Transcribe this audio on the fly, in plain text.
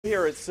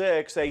Here at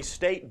 6, a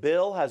state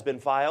bill has been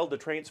filed to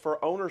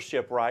transfer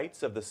ownership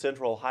rights of the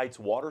Central Heights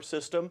water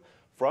system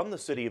from the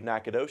city of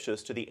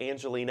Nacogdoches to the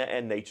Angelina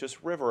and Neches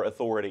River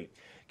Authority.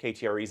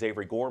 KTRE's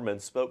Avery Gorman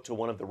spoke to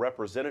one of the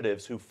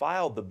representatives who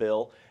filed the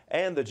bill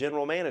and the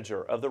general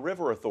manager of the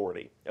River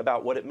Authority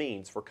about what it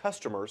means for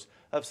customers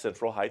of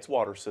Central Heights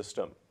water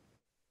system.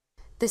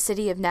 The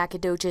city of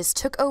Nacogdoches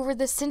took over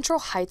the Central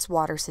Heights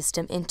water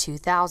system in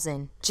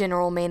 2000.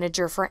 General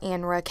manager for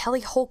ANRA,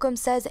 Kelly Holcomb,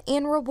 says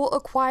ANRA will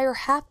acquire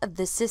half of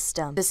the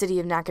system. The city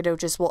of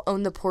Nacogdoches will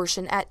own the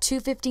portion at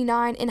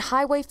 259 and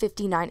Highway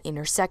 59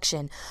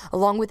 intersection,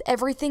 along with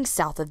everything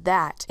south of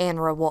that.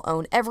 ANRA will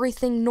own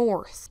everything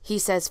north. He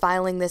says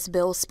filing this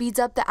bill speeds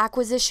up the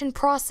acquisition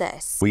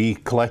process. We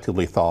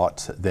collectively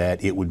thought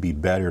that it would be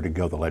better to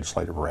go the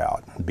legislative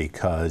route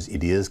because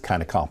it is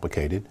kind of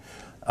complicated.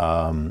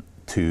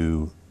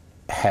 To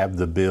have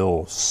the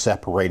bill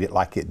separated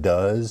like it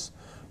does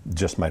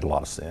just made a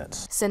lot of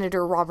sense.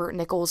 Senator Robert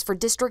Nichols for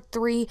District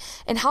 3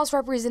 and House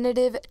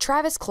Representative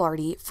Travis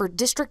Clardy for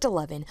District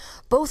 11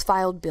 both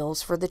filed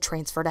bills for the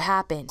transfer to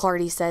happen.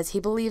 Clardy says he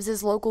believes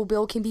his local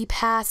bill can be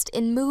passed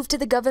and moved to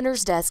the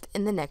governor's desk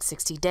in the next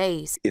 60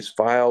 days. It's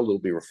filed, it'll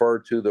be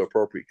referred to the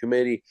appropriate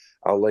committee.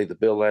 I'll lay the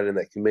bill out in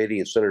that committee,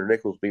 and Senator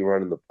Nichols will be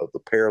running the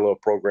parallel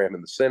program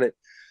in the Senate,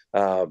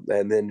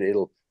 and then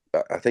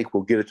I think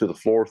we'll get it to the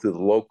floor through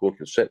the local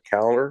consent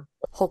calendar.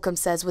 Holcomb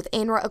says with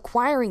ANRA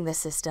acquiring the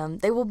system,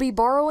 they will be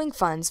borrowing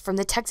funds from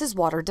the Texas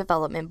Water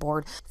Development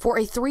Board for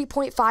a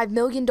 $3.5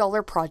 million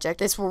project.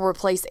 This will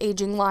replace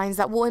aging lines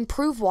that will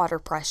improve water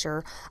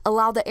pressure,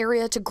 allow the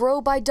area to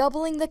grow by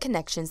doubling the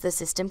connections the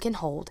system can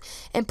hold,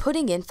 and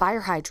putting in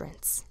fire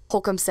hydrants.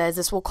 Holcomb says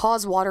this will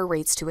cause water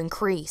rates to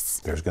increase.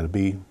 There's going to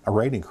be a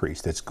rate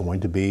increase that's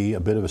going to be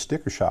a bit of a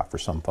sticker shock for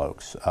some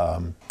folks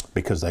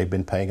because they've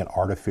been paying an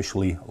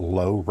artificially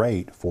low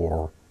rate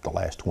for the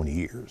last 20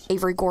 years.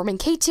 Avery Gorman,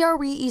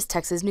 KTRE East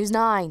Texas News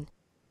 9.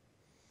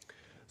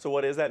 So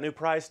what is that new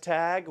price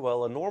tag?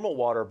 Well, a normal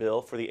water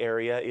bill for the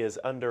area is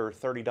under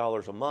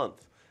 $30 a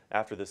month.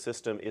 After the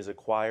system is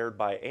acquired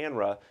by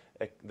ANRA,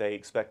 they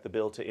expect the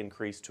bill to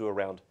increase to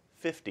around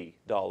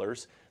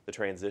 $50. The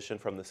transition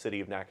from the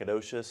city of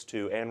Nacogdoches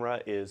to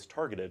ANRA is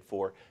targeted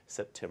for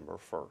September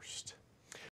 1st.